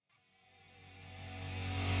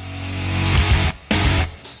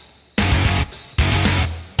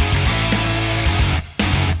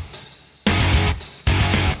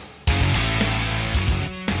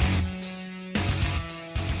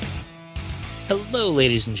Hello,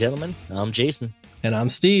 ladies and gentlemen. I'm Jason. And I'm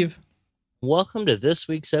Steve. Welcome to this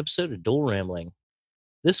week's episode of Dual Rambling.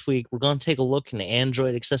 This week, we're going to take a look into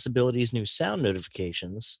Android Accessibility's new sound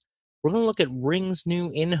notifications. We're going to look at Ring's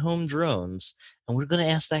new in-home drones, and we're going to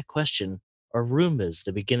ask that question, are Roombas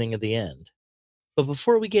the beginning of the end? But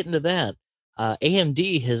before we get into that,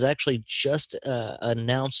 AMD has actually just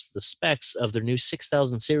announced the specs of their new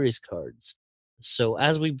 6000 series cards. So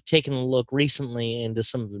as we've taken a look recently into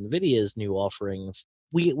some of NVIDIA's new offerings,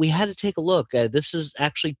 we had to take a look. This has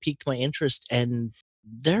actually piqued my interest, and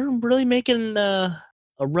they're really making a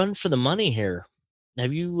run for the money here.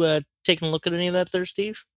 Have you taken a look at any of that there,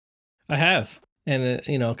 Steve? I have. And,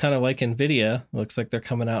 kind of like NVIDIA, looks like they're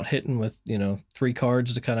coming out hitting with, three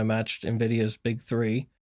cards to kind of match NVIDIA's big three.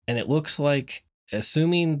 And it looks like,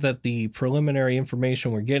 assuming that the preliminary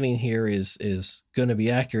information we're getting here is going to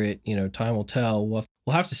be accurate, time will tell. We'll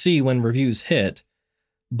have to see when reviews hit.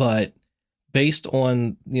 But based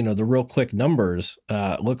on, the real quick numbers,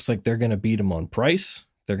 it looks like they're going to beat them on price.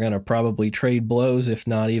 They're going to probably trade blows, if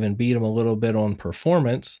not even beat them a little bit on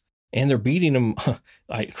performance. And they're beating them,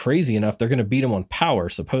 crazy enough, they're going to beat them on power,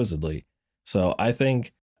 supposedly. So I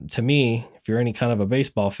think, to me, if you're any kind of a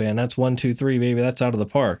baseball fan, that's 1, 2, 3, baby. That's out of the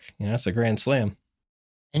park. That's a grand slam.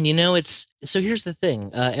 And so here's the thing.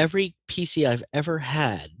 Every PC I've ever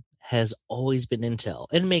had has always been Intel.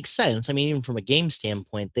 And it makes sense. I mean, even from a game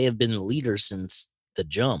standpoint, they have been the leader since the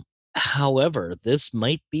jump. However, this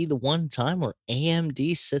might be the one time where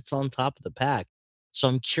AMD sits on top of the pack. So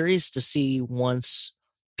I'm curious to see once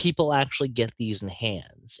people actually get these in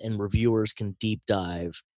hands and reviewers can deep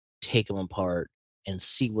dive, take them apart, and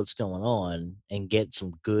see what's going on and get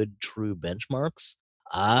some good, true benchmarks.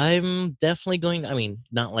 I'm definitely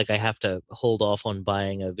not like I have to hold off on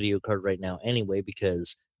buying a video card right now anyway,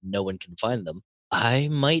 because no one can find them. I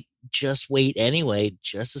might just wait anyway,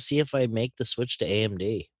 just to see if I make the switch to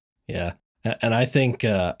AMD. Yeah. And I think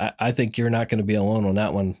you're not going to be alone on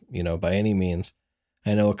that one, by any means.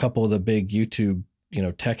 I know a couple of the big YouTube,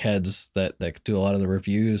 tech heads that do a lot of the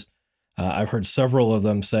reviews. I've heard several of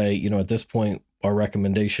them say, at this point, our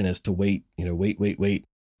recommendation is to wait, wait,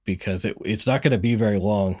 because it's not going to be very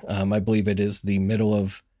long. I believe it is the middle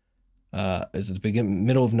of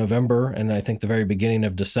middle of November, and I think the very beginning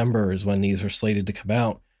of December is when these are slated to come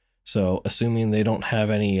out. So assuming they don't have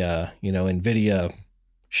any, NVIDIA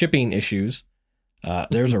shipping issues,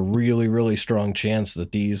 there's a really, really strong chance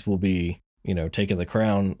that these will be, taking the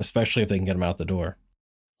crown, especially if they can get them out the door.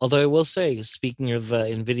 Although I will say, speaking of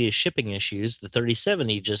NVIDIA shipping issues, the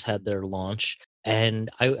 3070 just had their launch. And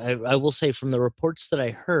I will say, from the reports that I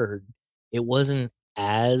heard, it wasn't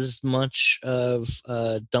as much of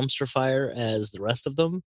a dumpster fire as the rest of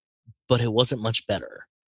them, but it wasn't much better.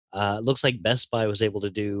 It looks like Best Buy was able to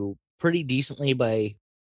do pretty decently by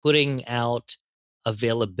putting out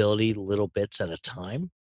availability little bits at a time.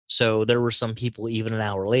 So there were some people, even an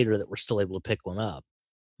hour later, that were still able to pick one up.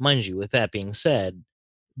 Mind you, with that being said,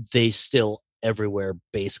 they still everywhere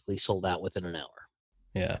basically sold out within an hour.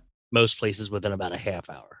 Yeah. Most places within about a half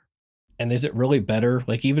hour. And is it really better?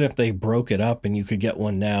 Like, even if they broke it up and you could get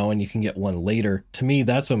one now and you can get one later, to me,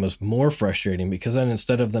 that's almost more frustrating, because then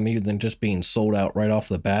instead of them even just being sold out right off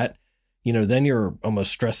the bat, then you're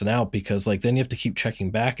almost stressing out, because then you have to keep checking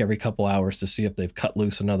back every couple hours to see if they've cut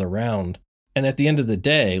loose another round. And at the end of the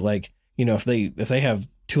day, if they have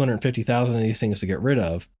 250,000 of these things to get rid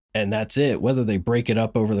of, and that's it, whether they break it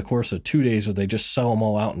up over the course of 2 days or they just sell them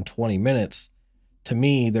all out in 20 minutes, to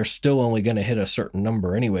me, they're still only going to hit a certain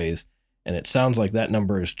number anyways. And it sounds like that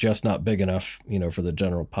number is just not big enough, for the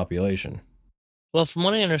general population. Well, from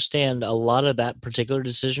what I understand, a lot of that particular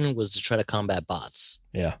decision was to try to combat bots.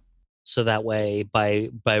 Yeah. So that way, by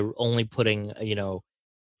only putting,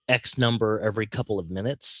 X number every couple of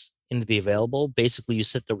minutes into the available, basically you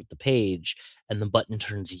sit there with the page and the button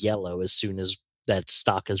turns yellow as soon as that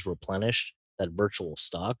stock is replenished, that virtual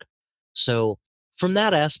stock. So from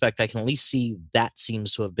that aspect, I can at least see that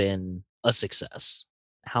seems to have been a success.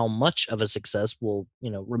 How much of a success will,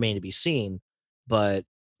 remain to be seen, but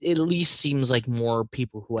it at least seems like more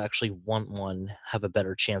people who actually want one have a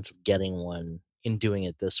better chance of getting one in doing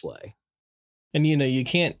it this way. And you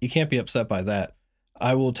can't be upset by that.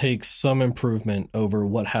 I will take some improvement over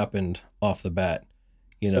what happened off the bat.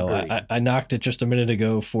 I knocked it just a minute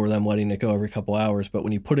ago for them letting it go every couple hours, but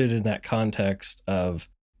when you put it in that context of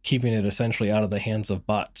keeping it essentially out of the hands of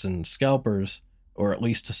bots and scalpers, or at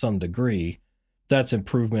least to some degree, that's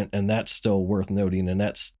improvement, and that's still worth noting. And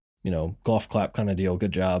that's, golf clap kind of deal.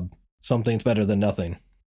 Good job. Something's better than nothing.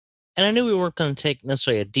 And I knew we weren't going to take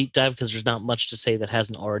necessarily a deep dive, because there's not much to say that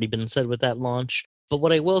hasn't already been said with that launch. But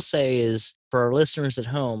what I will say is, for our listeners at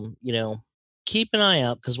home, keep an eye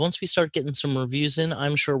out because once we start getting some reviews in,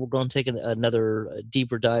 I'm sure we're going to take another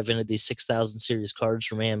deeper dive into these 6000 series cards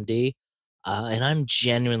from AMD. And I'm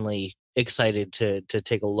genuinely excited to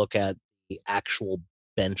take a look at the actual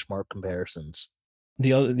benchmark comparisons.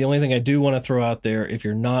 The only thing I do want to throw out there, if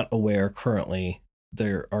you're not aware currently,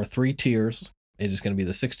 there are three tiers. It is going to be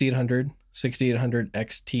the 6800, 6800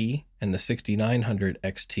 XT, and the 6900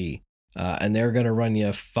 XT. And they're going to run you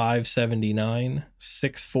 $579,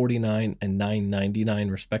 $649, and $999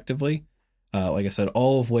 respectively. Like I said,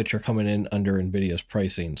 all of which are coming in under NVIDIA's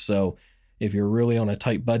pricing. So if you're really on a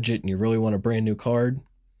tight budget and you really want a brand new card,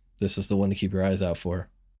 this is the one to keep your eyes out for.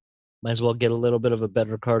 Might as well get a little bit of a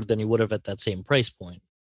better card than you would have at that same price point.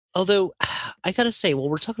 Although I gotta say, well,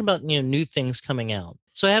 we're talking about new things coming out,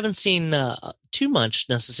 so I haven't seen too much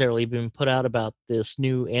necessarily being put out about this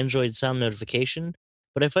new Android sound notification.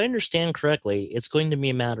 But if I understand correctly, it's going to be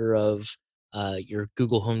a matter of your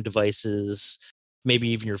Google Home devices, maybe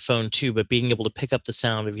even your phone too, but being able to pick up the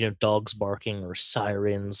sound of dogs barking or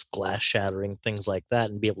sirens, glass shattering, things like that,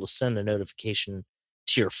 and be able to send a notification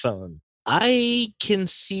to your phone. I can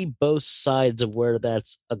see both sides of where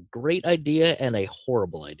that's a great idea and a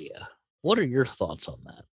horrible idea. What are your thoughts on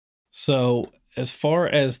that? So, as far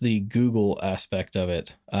as the Google aspect of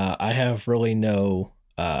it, I have really no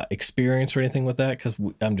experience or anything with that because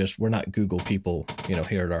we're not Google people,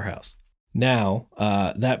 here at our house. Now,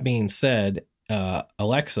 that being said,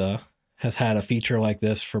 Alexa has had a feature like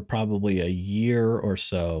this for probably a year or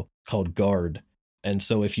so called Guard. And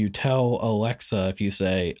so if you tell Alexa, if you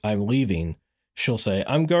say, I'm leaving, she'll say,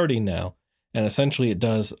 I'm guarding now. And essentially it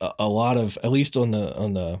does a lot of, at least on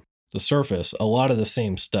the surface, a lot of the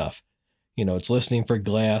same stuff. It's listening for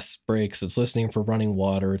glass breaks. It's listening for running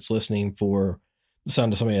water. It's listening for the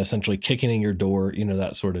sound of somebody essentially kicking in your door,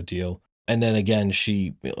 that sort of deal. And then again,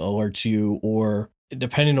 she alerts you, or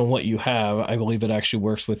depending on what you have, I believe it actually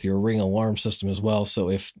works with your Ring alarm system as well.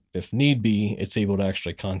 So if need be, it's able to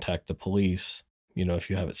actually contact the police, if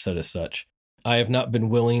you have it set as such. I have not been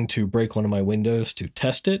willing to break one of my windows to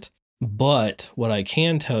test it, but what I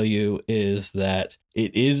can tell you is that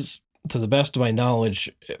it is, to the best of my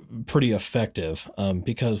knowledge, pretty effective,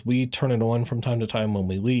 because we turn it on from time to time when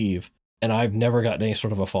we leave, and I've never gotten any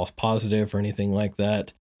sort of a false positive or anything like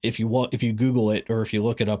that. If you Google it, or if you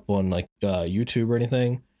look it up on like YouTube or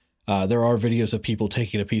anything, there are videos of people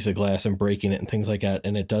taking a piece of glass and breaking it and things like that,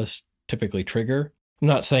 and it does typically trigger. I'm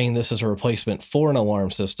not saying this is a replacement for an alarm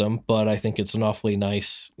system, but I think it's an awfully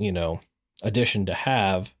nice, addition to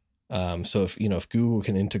have. So if Google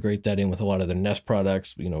can integrate that in with a lot of the Nest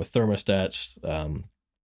products, with thermostats,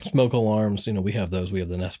 smoke alarms, we have those. We have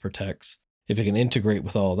the Nest Protects. If it can integrate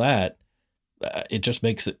with all that, it just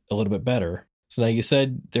makes it a little bit better. So now you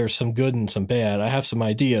said there's some good and some bad. I have some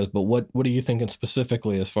ideas, but what are you thinking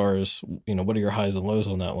specifically as far as, what are your highs and lows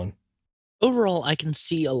on that one? Overall, I can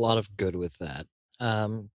see a lot of good with that.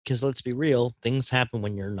 Because let's be real, things happen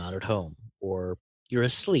when you're not at home or you're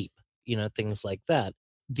asleep, things like that.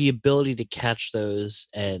 The ability to catch those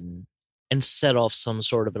and set off some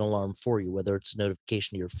sort of an alarm for you, whether it's a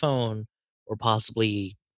notification to your phone or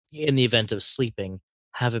possibly in the event of sleeping,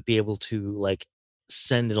 have it be able to like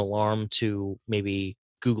send an alarm to maybe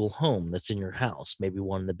Google Home that's in your house, maybe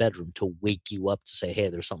one in the bedroom to wake you up to say, hey,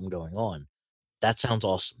 there's something going on. That sounds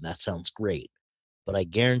awesome. That sounds great. But I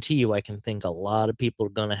guarantee you, I can think a lot of people are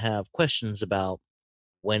going to have questions about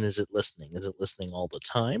when is it listening? Is it listening all the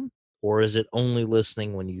time? Or is it only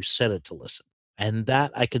listening when you set it to listen? And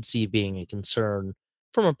that I could see being a concern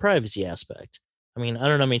from a privacy aspect. I mean, I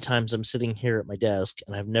don't know how many times I'm sitting here at my desk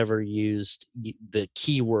and I've never used the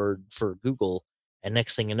keyword for Google. And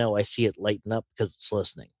next thing you know, I see it lighten up because it's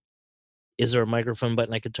listening. Is there a microphone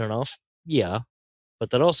button I could turn off? Yeah.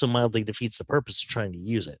 But that also mildly defeats the purpose of trying to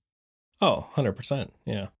use it. Oh, 100%.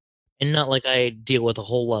 Yeah. And not like I deal with a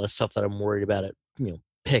whole lot of stuff that I'm worried about it,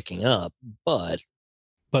 picking up, but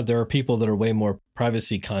there are people that are way more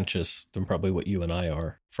privacy conscious than probably what you and I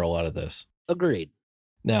are for a lot of this. agreed.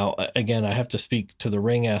 Now, again, I have to speak to the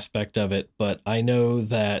Ring aspect of it, but I know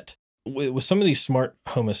that with some of these smart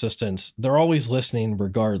home assistants, they're always listening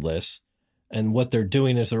regardless. And what they're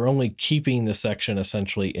doing is they're only keeping the section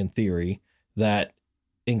essentially in theory that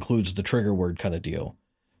includes the trigger word kind of deal.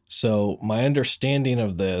 So my understanding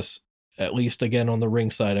of this, at least again on the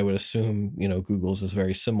Ring side, I would assume, Google's is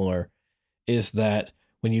very similar, is that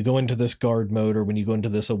when you go into this guard mode or when you go into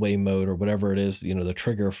this away mode or whatever it is, the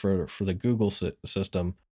trigger for the Google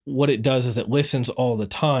system, what it does is it listens all the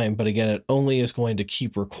time. But again, it only is going to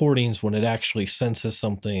keep recordings when it actually senses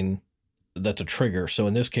something that's a trigger. So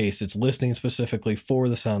in this case, it's listening specifically for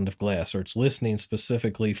the sound of glass, or it's listening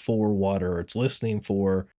specifically for water, or it's listening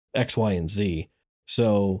for X, Y, and Z.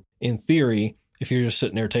 So in theory, if you're just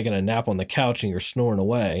sitting there taking a nap on the couch and you're snoring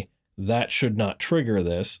away, that should not trigger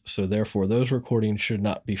this. So therefore, those recordings should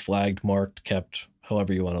not be flagged, marked, kept,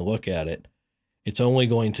 however you want to look at it. It's only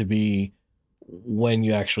going to be when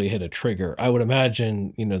you actually hit a trigger. I would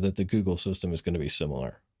imagine, that the Google system is going to be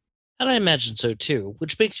similar. And I imagine so too,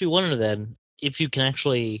 which makes me wonder then if you can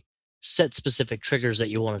actually set specific triggers that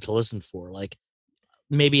you want it to listen for. Like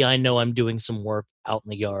maybe I know I'm doing some work out in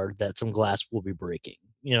the yard that some glass will be breaking.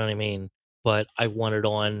 You know what I mean? But I want it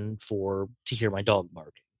on for to hear my dog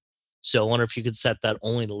barking. So I wonder if you could set that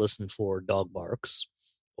only to listen for dog barks,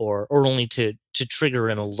 or only to trigger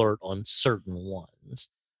an alert on certain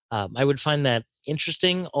ones. I would find that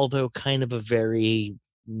interesting, although kind of a very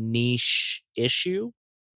niche issue.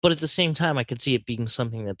 But at the same time, I could see it being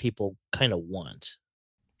something that people kind of want.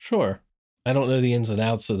 Sure. I don't know the ins and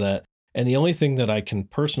outs of that. And the only thing that I can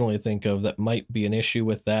personally think of that might be an issue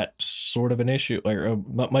with that sort of an issue, or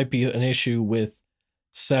might be an issue with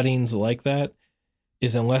settings like that,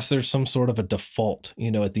 is unless there's some sort of a default.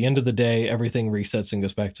 At the end of the day, everything resets and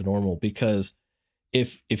goes back to normal. Because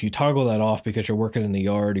if you toggle that off because you're working in the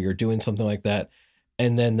yard or you're doing something like that,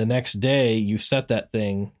 and then the next day you set that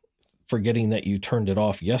thing, forgetting that you turned it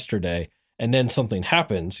off yesterday, and then something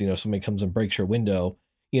happens, somebody comes and breaks your window,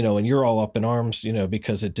 and you're all up in arms,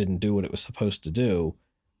 because it didn't do what it was supposed to do,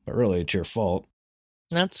 but really it's your fault.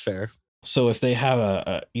 That's fair. So if they have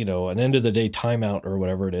an end of the day timeout or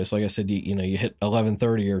whatever it is, like I said, you hit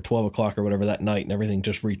 11:30 or 12 o'clock or whatever that night, and everything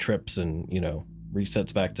just retrips and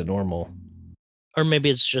resets back to normal. Or maybe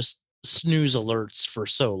it's just snooze alerts for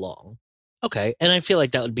so long. Okay, and I feel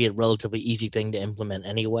like that would be a relatively easy thing to implement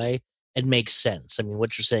anyway. It makes sense. I mean,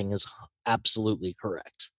 what you're saying is absolutely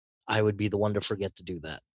correct. I would be the one to forget to do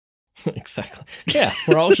that. Exactly. Yeah,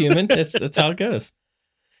 we're all human. It's how it goes.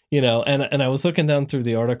 And I was looking down through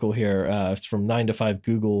the article here. It's from 9 to 5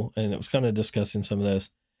 Google, and it was kind of discussing some of this.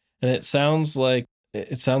 And it sounds like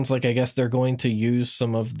I guess they're going to use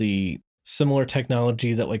some of the similar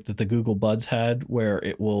technology that the Google Buds had, where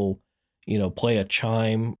it will, play a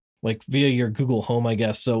chime like via your Google Home, I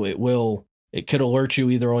guess. So it could alert you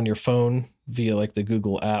either on your phone via like the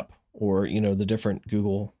Google app or, the different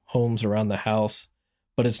Google homes around the house.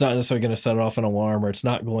 But it's not necessarily going to set off an alarm, or it's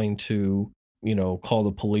not going to, call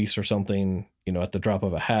the police or something, at the drop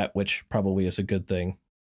of a hat, which probably is a good thing.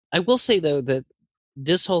 I will say though that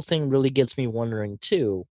this whole thing really gets me wondering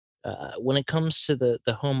too. When it comes to the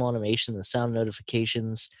home automation, the sound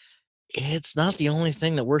notifications, it's not the only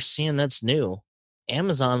thing that we're seeing that's new.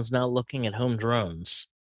 Amazon's now looking at home drones,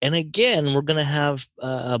 and again, we're going to have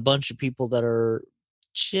a bunch of people that are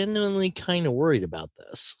genuinely kind of worried about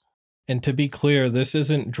this. And to be clear, this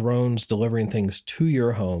isn't drones delivering things to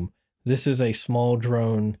your home. This is a small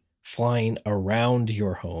drone flying around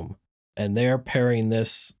your home. And they're pairing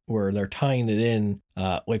this where they're tying it in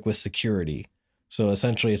like with security. So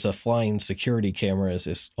essentially it's a flying security camera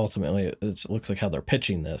is ultimately, it looks like how they're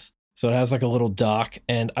pitching this. So it has like a little dock.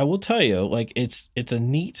 And I will tell you, like it's a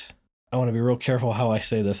neat, I want to be real careful how I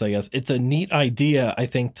say this, I guess. It's a neat idea, I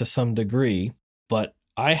think, to some degree, but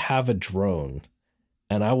I have a drone.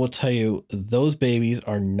 And I will tell you, those babies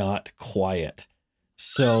are not quiet.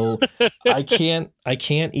 So I can't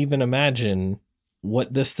even imagine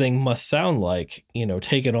what this thing must sound like,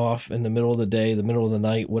 taken off in the middle of the day, the middle of the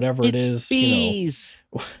night, whatever it is, bees.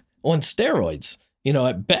 On steroids,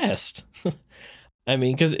 at best. I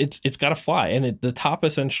mean, because it's got to fly, and the top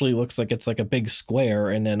essentially looks like it's like a big square,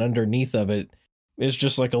 and then underneath of it is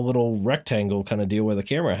just like a little rectangle kind of deal where the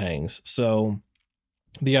camera hangs. So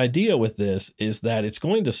the idea with this is that it's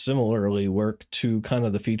going to similarly work to kind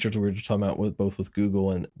of the features we were just talking about with both with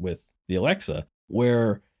Google and with the Alexa,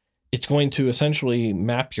 where it's going to essentially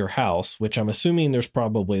map your house, which I'm assuming that's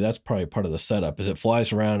probably part of the setup, is it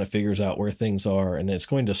flies around, it figures out where things are, and it's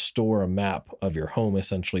going to store a map of your home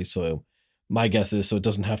essentially. So my guess is so it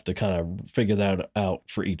doesn't have to kind of figure that out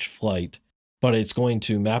for each flight, but it's going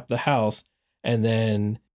to map the house, and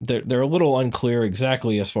then they're a little unclear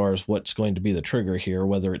exactly as far as what's going to be the trigger here,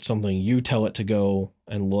 whether it's something you tell it to go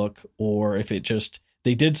and look, or if it just,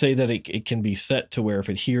 they did say that it can be set to where if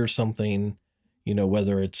it hears something,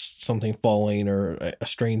 whether it's something falling or a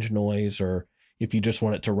strange noise, or if you just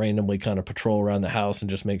want it to randomly kind of patrol around the house and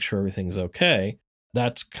just make sure everything's okay.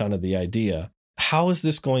 That's kind of the idea. How is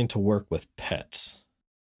this going to work with pets?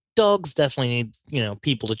 Dogs definitely need,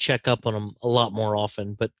 people to check up on them a lot more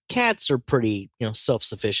often, but cats are pretty,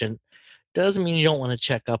 self-sufficient. Doesn't mean you don't want to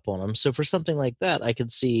check up on them. So for something like that, I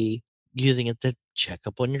could see using it to check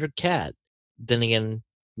up on your cat. Then again,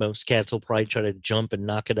 most cats will probably try to jump and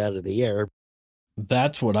knock it out of the air.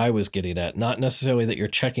 That's what I was getting at. Not necessarily that you're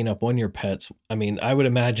checking up on your pets. I mean, I would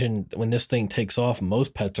imagine when this thing takes off,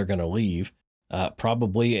 most pets are going to leave,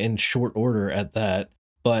 probably in short order at that.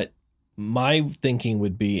 But my thinking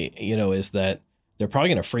would be, is that they're probably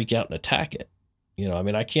going to freak out and attack it. I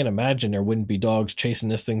mean, I can't imagine there wouldn't be dogs chasing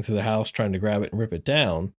this thing through the house, trying to grab it and rip it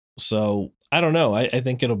down. So I don't know. I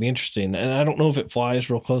think it'll be interesting. And I don't know if it flies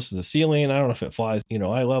real close to the ceiling. I don't know if it flies,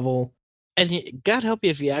 eye level. And God help you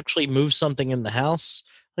if you actually move something in the house.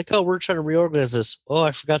 Like, oh, we're trying to reorganize this. Oh,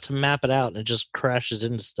 I forgot to map it out, and it just crashes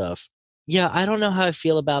into stuff. Yeah, I don't know how I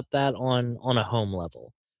feel about that on a home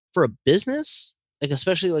level. For a business, like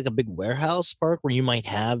especially like a big warehouse park where you might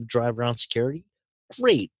have drive around security,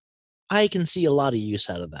 great. I can see a lot of use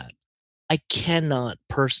out of that. I cannot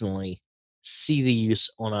personally see the use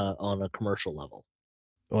on a commercial level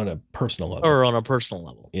On a personal level. or on a personal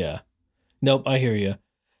level. Yeah. Nope, I hear you.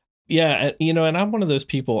 Yeah, and I'm one of those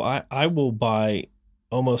people, I will buy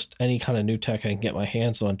almost any kind of new tech I can get my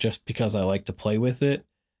hands on just because I like to play with it.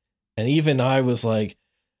 And even I was like,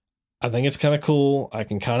 I think it's kind of cool. I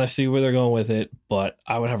can kind of see where they're going with it, but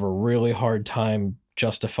I would have a really hard time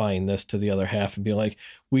justifying this to the other half and be like,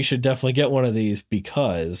 we should definitely get one of these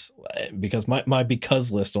because my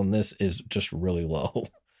because list on this is just really low.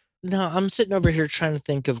 No, I'm sitting over here trying to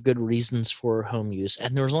think of good reasons for home use,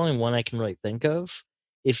 and there's only one I can really think of.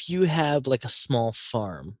 If you have like a small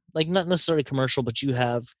farm, like not necessarily commercial, but you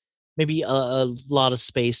have maybe a lot of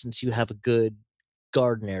space since you have a good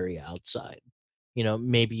garden area outside.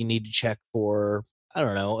 Maybe you need to check for, I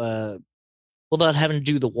don't know, without having to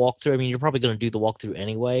do the walkthrough. I mean, you're probably going to do the walkthrough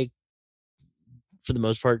anyway. For the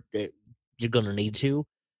most part, you're going to need to,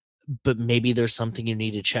 but maybe there's something you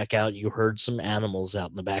need to check out. You heard some animals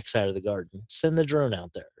out in the backside of the garden. Send the drone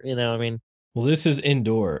out there. I mean, Well, this is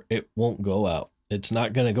indoor. It won't go out. It's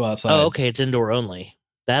not going to go outside. oh, okay, it's indoor only.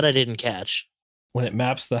 That I didn't catch. When it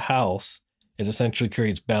maps the house, it essentially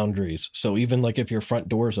creates boundaries. So even like if your front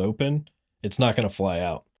door is open, it's not going to fly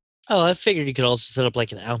out. Oh, I figured you could also set up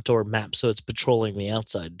like an outdoor map so it's patrolling the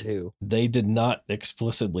outside too. They did not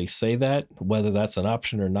explicitly say that. Whether that's an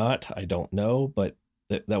option or not, I don't know, but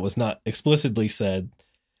that was not explicitly said.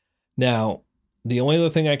 Now, the only other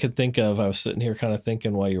thing I could think of, I was sitting here kind of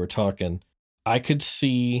thinking while you were talking, I could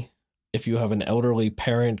see if you have an elderly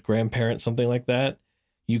parent, grandparent, something like that,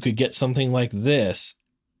 you could get something like this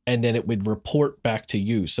and then it would report back to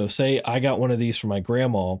you. So say I got one of these for my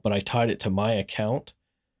grandma, but I tied it to my account.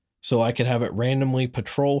 So I could have it randomly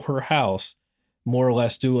patrol her house, more or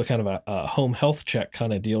less do a kind of a home health check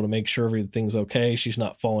kind of deal to make sure everything's okay. She's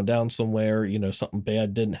not falling down somewhere, something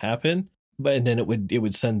bad didn't happen. But and then it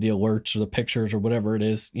would send the alerts or the pictures or whatever it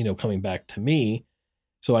is, coming back to me.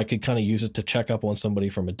 So I could kind of use it to check up on somebody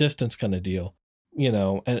from a distance kind of deal,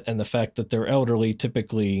 and the fact that they're elderly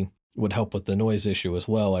typically would help with the noise issue as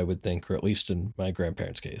well, I would think, or at least in my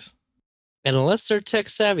grandparents' case. And unless they're tech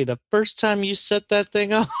savvy, the first time you set that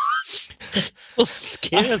thing off will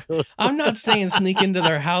scare them. I'm not saying sneak into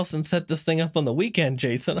their house and set this thing up on the weekend,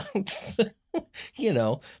 Jason. I'm just,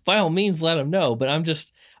 by all means, let them know. But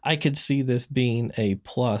I could see this being a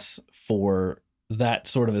plus for that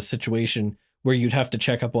sort of a situation where you'd have to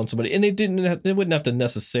check up on somebody. And it wouldn't have to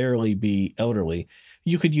necessarily be elderly.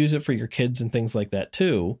 You could use it for your kids and things like that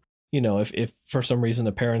too. If for some reason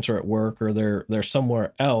the parents are at work or they're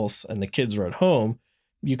somewhere else and the kids are at home,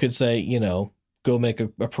 you could say, go make a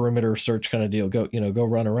perimeter search kind of deal. Go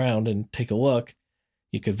run around and take a look.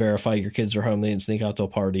 You could verify your kids are home. They didn't sneak out to a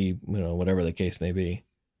party, whatever the case may be.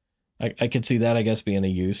 I could see that, I guess, being a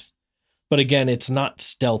use. But again, it's not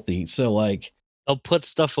stealthy. So like, they'll put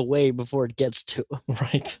stuff away before it gets to them.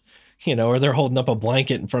 Right. Or they're holding up a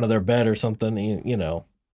blanket in front of their bed or something, I'm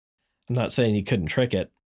not saying you couldn't trick it.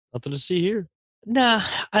 Nothing to see here. Nah,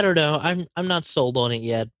 I don't know. I'm not sold on it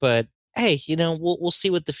yet, but hey, we'll see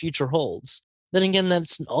what the future holds. Then again,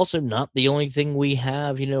 that's also not the only thing we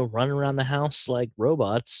have, running around the house like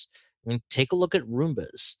robots. I mean, take a look at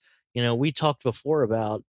Roombas. We talked before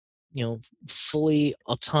about, fully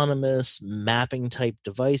autonomous mapping type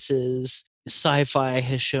devices. Sci-fi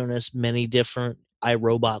has shown us many different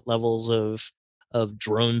iRobot levels of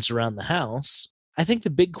drones around the house. I think the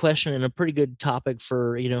big question and a pretty good topic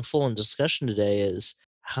for, full on discussion today is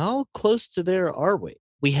how close to there are we?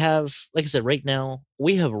 We have, like I said, right now,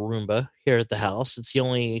 we have a Roomba here at the house. It's the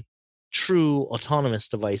only true autonomous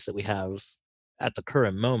device that we have at the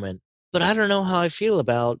current moment. But I don't know how I feel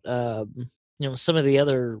about, some of the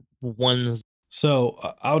other ones. So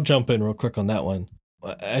I'll jump in real quick on that one.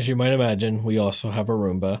 As you might imagine, we also have a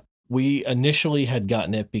Roomba. We initially had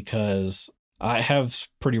gotten it because I have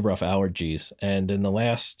pretty rough allergies. And in the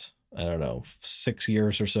last I don't know, 6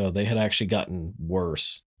 years or so, they had actually gotten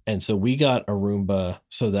worse. And so we got a Roomba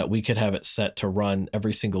so that we could have it set to run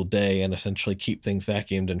every single day and essentially keep things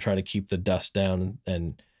vacuumed and try to keep the dust down.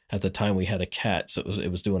 And at the time we had a cat, so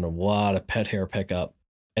it was doing a lot of pet hair pickup,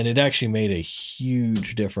 and it actually made a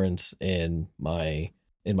huge difference in my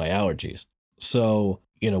allergies. So,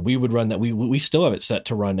 we would run that. We still have it set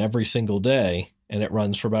to run every single day, and it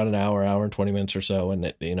runs for about an hour and 20 minutes or so, and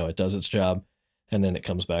it does its job, and then it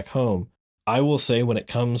comes back home. I will say, when it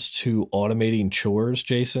comes to automating chores,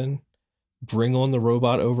 Jason, bring on the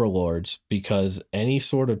robot overlords, because any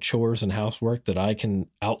sort of chores and housework that I can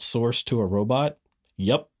outsource to a robot,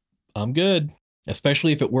 yep, I'm good.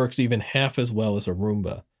 Especially if it works even half as well as a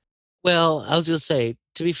Roomba. Well, I was going to say,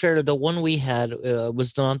 to be fair, the one we had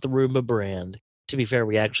was not the Roomba brand. To be fair,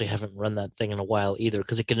 we actually haven't run that thing in a while either,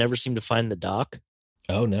 because it could never seem to find the dock.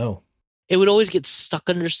 Oh, no. It would always get stuck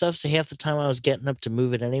under stuff, so half the time I was getting up to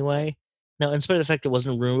move it anyway. Now, in spite of the fact it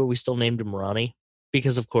wasn't a Roomba, we still named him Ronnie,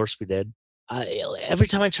 because of course we did. Every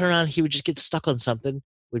time I turn around, he would just get stuck on something.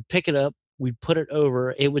 We'd pick it up, we'd put it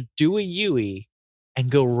over, it would do a Yui, and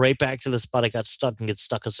go right back to the spot it got stuck and get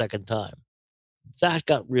stuck a second time. That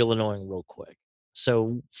got real annoying real quick.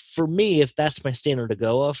 So for me, if that's my standard to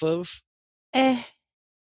go off of,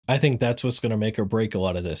 I think that's what's going to make or break a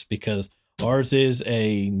lot of this, because ours is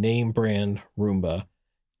a name brand Roomba.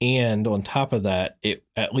 And on top of that,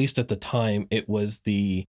 at least at the time, it was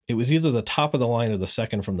either the top of the line or the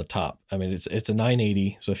second from the top. I mean, it's a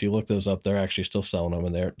 980. So if you look those up, they're actually still selling them,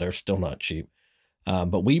 and they're still not cheap.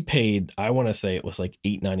 But we paid, I want to say it was like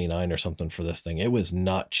 $8.99 or something for this thing. It was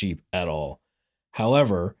not cheap at all.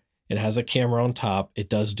 However, it has a camera on top. It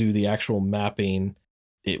does do the actual mapping.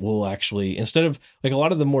 It will actually, instead of like a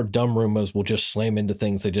lot of the more dumb Roombas will just slam into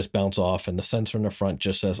things, they just bounce off, and the sensor in the front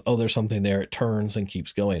just says, oh, there's something there. It turns and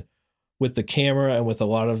keeps going. With the camera and with a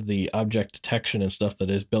lot of the object detection and stuff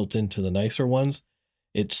that is built into the nicer ones,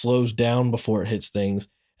 it slows down before it hits things.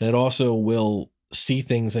 And it also will see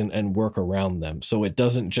things and work around them. So it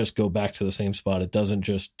doesn't just go back to the same spot.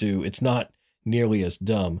 It's not nearly as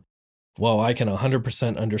dumb. While I can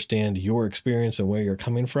 100% understand your experience and where you're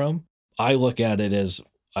coming from, I look at it as,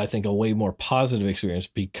 I think, a way more positive experience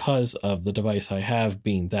because of the device I have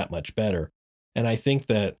being that much better. And I think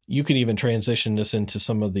that you can even transition this into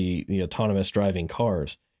some of the autonomous driving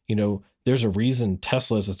cars. There's a reason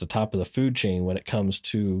Tesla's at the top of the food chain when it comes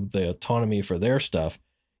to the autonomy for their stuff.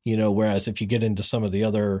 Whereas if you get into some of the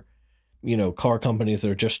other, car companies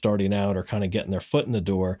that are just starting out or kind of getting their foot in the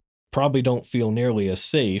door, probably don't feel nearly as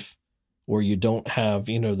safe, or you don't have,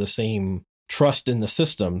 the same trust in the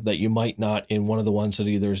system that you might not in one of the ones that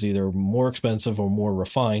is either more expensive or more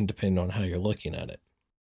refined, depending on how you're looking at it.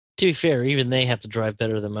 To be fair, even they have to drive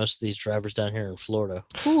better than most of these drivers down here in Florida.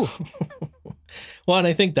 Well, and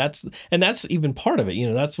I think that's even part of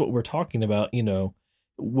it. That's what we're talking about.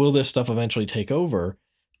 Will this stuff eventually take over?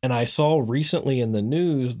 And I saw recently in the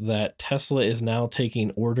news that Tesla is now taking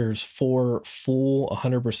orders for full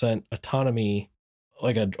 100% autonomy,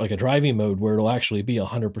 like a driving mode where it'll actually be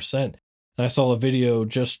 100%. And I saw a video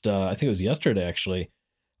just, I think it was yesterday, actually.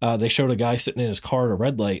 They showed a guy sitting in his car at a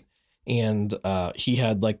red light, and he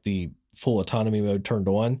had like the full autonomy mode turned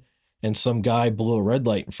on, and some guy blew a red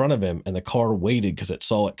light in front of him, and the car waited because it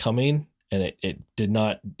saw it coming, and it did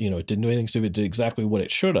not, it didn't do anything stupid. It did exactly what it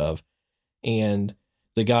should have. And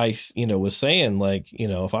the guy, was saying, like,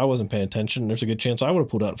 if I wasn't paying attention, there's a good chance I would have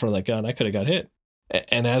pulled out in front of that guy and I could have got hit.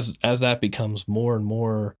 And as that becomes more and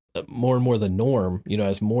more the norm,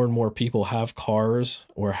 as more and more people have cars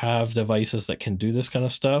or have devices that can do this kind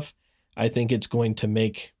of stuff, I think it's going to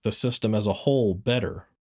make the system as a whole better.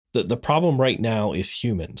 The problem right now is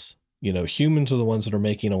humans. Humans are the ones that are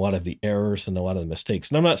making a lot of the errors and a lot of the mistakes.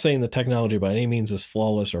 And I'm not saying the technology by any means is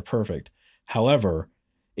flawless or perfect. However,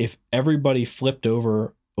 if everybody flipped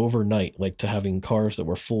over overnight, like to having cars that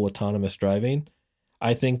were full autonomous driving,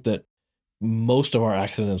 I think that most of our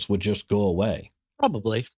accidents would just go away.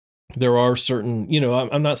 Probably. There are certain,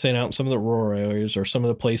 I'm not saying out in some of the rural areas or some of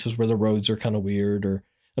the places where the roads are kind of weird, or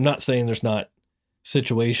I'm not saying there's not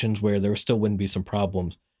situations where there still wouldn't be some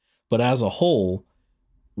problems. But as a whole,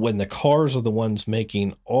 when the cars are the ones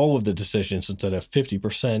making all of the decisions instead of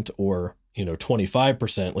 50% or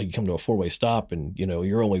 25%, like you come to a four-way stop and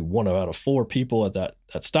you're only one out of four people at that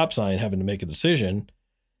stop sign having to make a decision,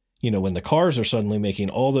 when the cars are suddenly making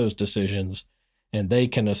all those decisions and they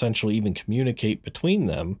can essentially even communicate between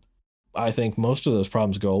them, I think most of those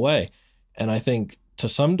problems go away. And I think to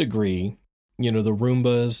some degree, the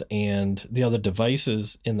Roombas and the other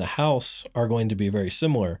devices in the house are going to be very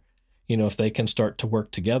similar. If they can start to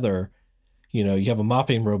work together, You have a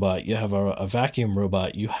mopping robot, you have a vacuum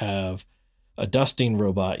robot, you have a dusting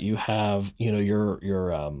robot, you have, your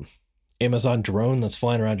Amazon drone that's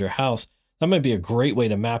flying around your house. That might be a great way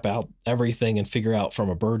to map out everything and figure out from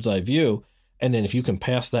a bird's eye view. And then if you can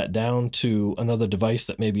pass that down to another device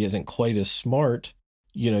that maybe isn't quite as smart,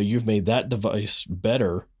 you've made that device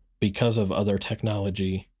better because of other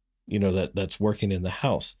technology, that's working in the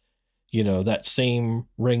house. That same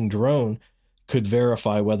Ring drone could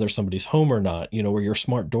verify whether somebody's home or not, where your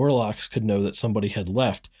smart door locks could know that somebody had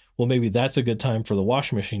left. Well, maybe that's a good time for the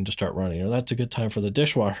washing machine to start running, or that's a good time for the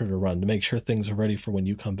dishwasher to run to make sure things are ready for when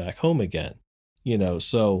you come back home again.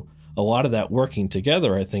 So a lot of that working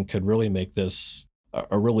together, I think, could really make this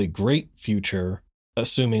a really great future,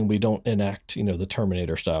 assuming we don't enact, the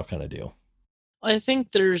Terminator style kind of deal. I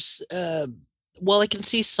think there's, well, I can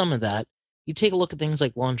see some of that. You take a look at things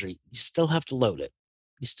like laundry, you still have to load it.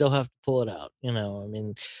 You still have to pull it out. I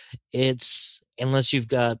mean, it's, unless you've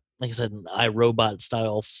got, like I said, an iRobot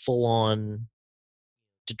style full on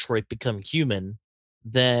Detroit Become Human,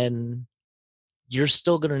 then you're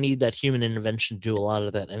still going to need that human intervention to do a lot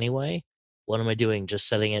of that anyway. What am I doing? Just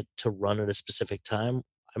setting it to run at a specific time?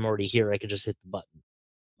 I'm already here. I could just hit the button.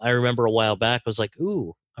 I remember a while back, I was like,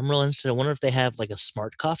 ooh, I'm real interested. I wonder if they have like a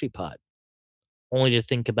smart coffee pot. Only to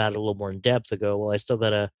think about it a little more in depth. I go, well, I still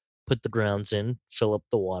got to put the grounds in, fill up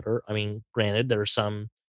the water. I mean, granted, there are some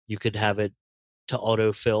you could have it to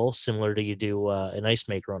autofill, similar to you do an ice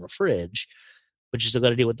maker on a fridge, but you still got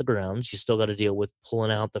to deal with the grounds. You still got to deal with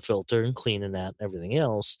pulling out the filter and cleaning that and everything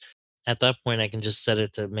else. At that point, I can just set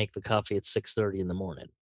it to make the coffee at 6:30 in the morning.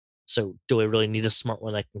 So, do I really need a smart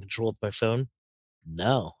one I can control with my phone?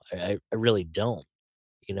 No, I really don't.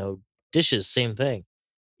 You know, dishes, same thing.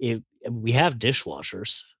 If we have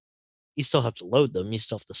dishwashers, you still have to load them, you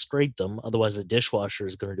still have to scrape them. Otherwise, the dishwasher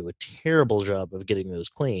is going to do a terrible job of getting those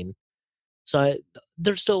clean. So,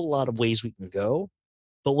 there's still a lot of ways we can go.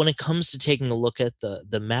 But when it comes to taking a look at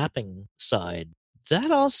the mapping side, that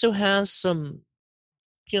also has some,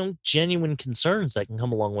 genuine concerns that can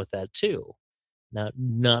come along with that too.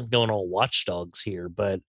 Not going all watchdogs here,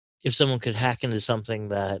 but if someone could hack into something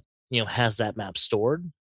that, has that map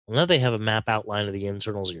stored, well, now they have a map outline of the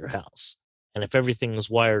internals of your house. And if everything is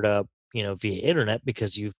wired up, via internet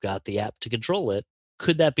because you've got the app to control it,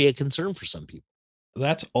 could that be a concern for some people?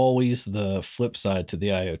 That's always the flip side to the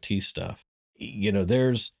IoT stuff.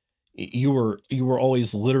 There's you were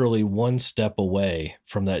always literally one step away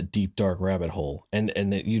from that deep dark rabbit hole, and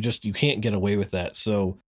that you can't get away with that.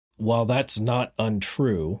 So while that's not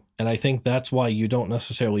untrue, and I think that's why you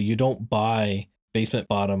don't buy basement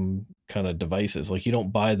bottom kind of devices. Like, you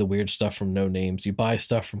don't buy the weird stuff from no names. You buy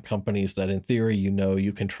stuff from companies that in theory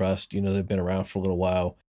you can trust, they've been around for a little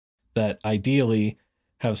while, that ideally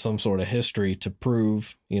have some sort of history to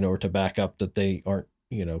prove, or to back up that they aren't,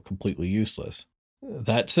 completely useless.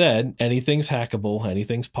 That said, anything's hackable,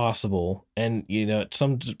 anything's possible, and at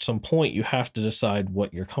some point you have to decide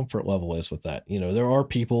what your comfort level is with that. There are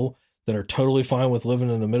people that are totally fine with living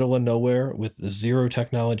in the middle of nowhere with zero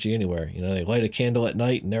technology anywhere. They light a candle at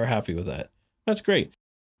night and they're happy with that. That's great.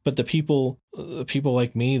 But the people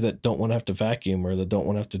like me that don't want to have to vacuum, or that don't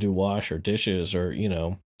want to have to do wash or dishes, or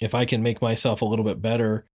if I can make myself a little bit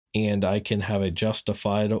better and I can have a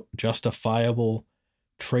justifiable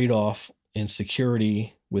trade-off in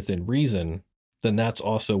security within reason, then that's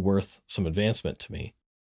also worth some advancement to me.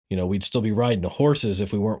 We'd still be riding horses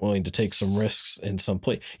if we weren't willing to take some risks in some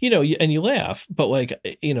place. And you laugh, but like,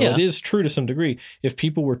 Yeah. it is true to some degree. If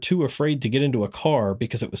people were too afraid to get into a car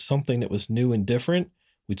because it was something that was new and different,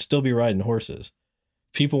 we'd still be riding horses.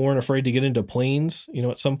 People weren't afraid to get into planes.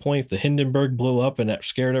 At some point, if the Hindenburg blew up and that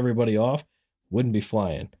scared everybody off, wouldn't be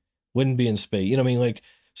flying, wouldn't be in space. What I mean? Like,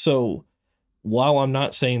 so while I'm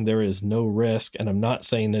not saying there is no risk, and I'm not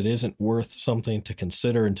saying that isn't worth something to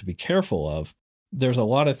consider and to be careful of, there's a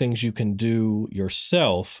lot of things you can do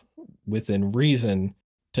yourself within reason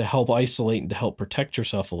to help isolate and to help protect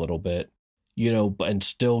yourself a little bit, and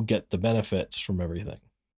still get the benefits from everything.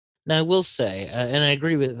 Now, I will say, and I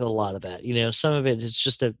agree with a lot of that. Some of it is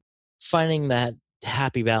just finding that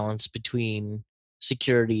happy balance between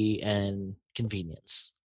security and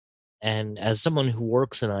convenience. And as someone who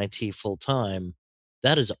works in IT full time,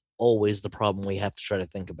 that is always the problem we have to try to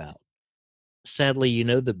think about. Sadly,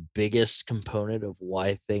 the biggest component of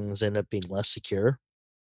why things end up being less secure?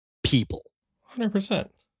 People. 100%.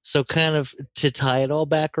 So, kind of to tie it all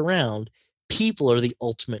back around, people are the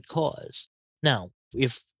ultimate cause. Now,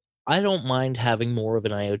 if I don't mind having more of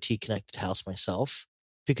an IoT connected house myself,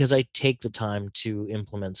 because I take the time to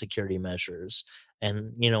implement security measures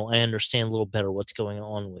and, I understand a little better what's going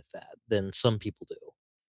on with that than some people do.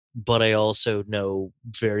 but I also know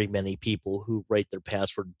very many people who write their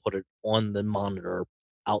password and put it on the monitor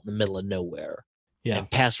out in the middle of nowhere. Yeah.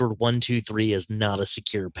 And password 123 is not a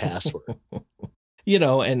secure password.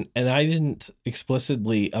 And I didn't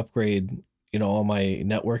explicitly upgrade, all my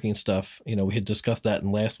networking stuff. We had discussed that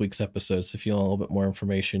in last week's episode. So if you want a little bit more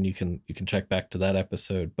information, you can check back to that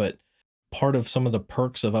episode. But part of some of the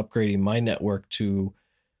perks of upgrading my network to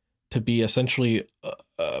be essentially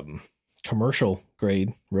commercial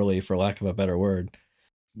grade, really, for lack of a better word.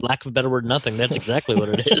 Lack of a better word, nothing. That's exactly what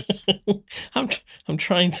it is. I'm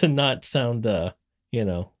trying to not sound,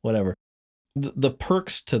 whatever. The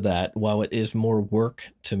perks to that, while it is more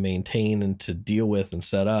work to maintain and to deal with and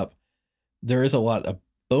set up, there is a lot of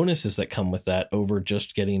bonuses that come with that over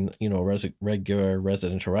just getting, regular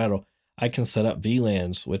residential router. I can set up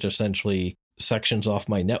VLANs, which essentially sections off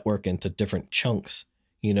my network into different chunks,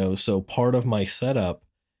 so part of my setup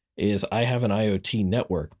is I have an IoT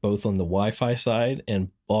network, both on the Wi-Fi side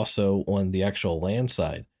and also on the actual LAN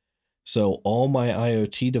side. So all my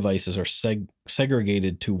IoT devices are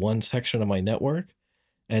segregated to one section of my network.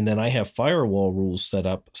 And then I have firewall rules set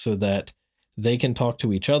up so that they can talk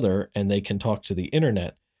to each other and they can talk to the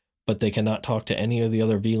internet, but they cannot talk to any of the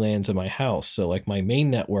other VLANs in my house. So like my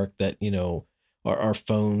main network that, our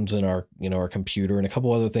phones and our computer and a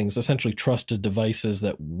couple other things, essentially trusted devices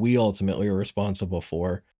that we ultimately are responsible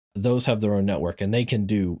for, those have their own network and they can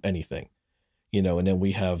do anything, and then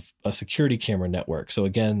we have a security camera network. So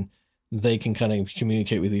again, they can kind of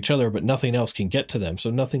communicate with each other, but nothing else can get to them. So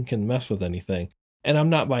nothing can mess with anything. And I'm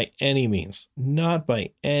not by any means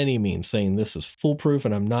saying this is foolproof.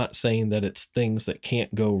 And I'm not saying that it's things that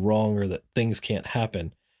can't go wrong or that things can't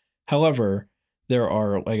happen. However, there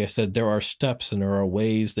are, like I said, there are steps and there are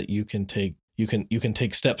ways that you can take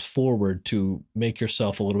steps forward to make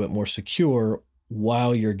yourself a little bit more secure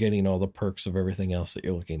while you're getting all the perks of everything else that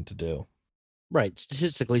you're looking to do. Right.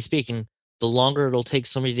 Statistically speaking, the longer it'll take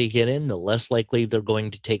somebody to get in, the less likely they're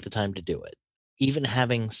going to take the time to do it. Even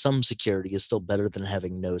having some security is still better than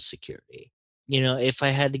having no security. If I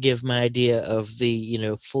had to give my idea of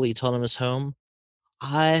the, fully autonomous home,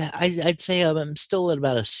 I'd say I'm still at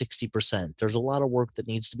about a 60%. There's a lot of work that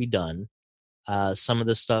needs to be done. Some of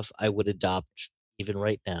the stuff I would adopt even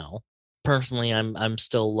right now. Personally, I'm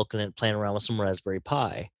still looking at playing around with some Raspberry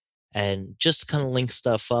Pi, and just to kind of link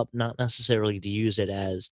stuff up, not necessarily to use it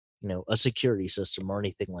as a security system or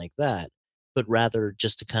anything like that, but rather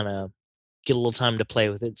just to kind of get a little time to play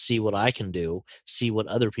with it, see what I can do, see what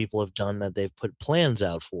other people have done that they've put plans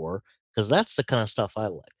out for, because that's the kind of stuff I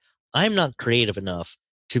like. I'm not creative enough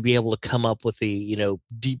to be able to come up with the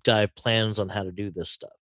deep dive plans on how to do this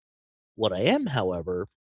stuff. What I am, however,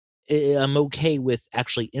 I'm okay with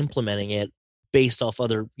actually implementing it based off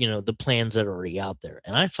other the plans that are already out there.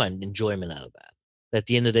 And I find enjoyment out of that. At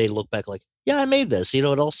the end of the day, look back like, yeah, I made this. It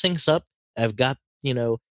all syncs up. I've got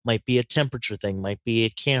might be a temperature thing, might be a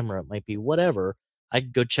camera, it might be whatever. I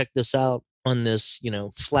could go check this out on this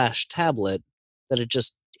flash tablet that it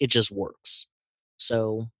just works.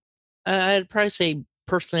 So I'd probably say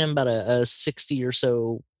personally I'm about a 60 or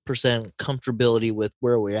so percent comfortability with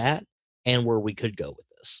where we're at and where we could go with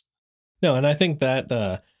this. No, and I think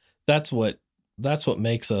that that's what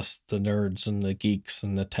makes us the nerds and the geeks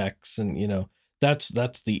and the techs, and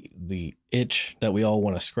that's the itch that we all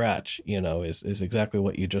want to scratch. Is exactly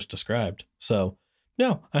what you just described. So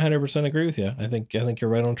no, I 100% agree with you. I think you're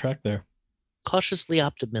right on track there. Cautiously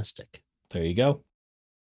optimistic. There you go.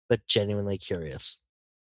 But genuinely curious.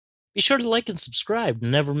 Be sure to like and subscribe to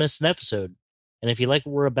never miss an episode. And if you like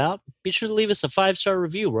what we're about, be sure to leave us a 5-star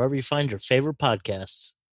review wherever you find your favorite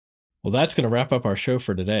podcasts. Well, that's going to wrap up our show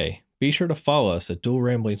for today. Be sure to follow us at Dual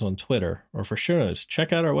Ramblings on Twitter, or for show notes,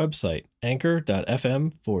 check out our website,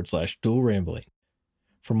 anchor.fm/Dual Rambling.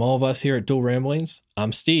 From all of us here at Dual Ramblings,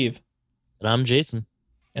 I'm Steve. And I'm Jason.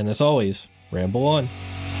 And as always, ramble on.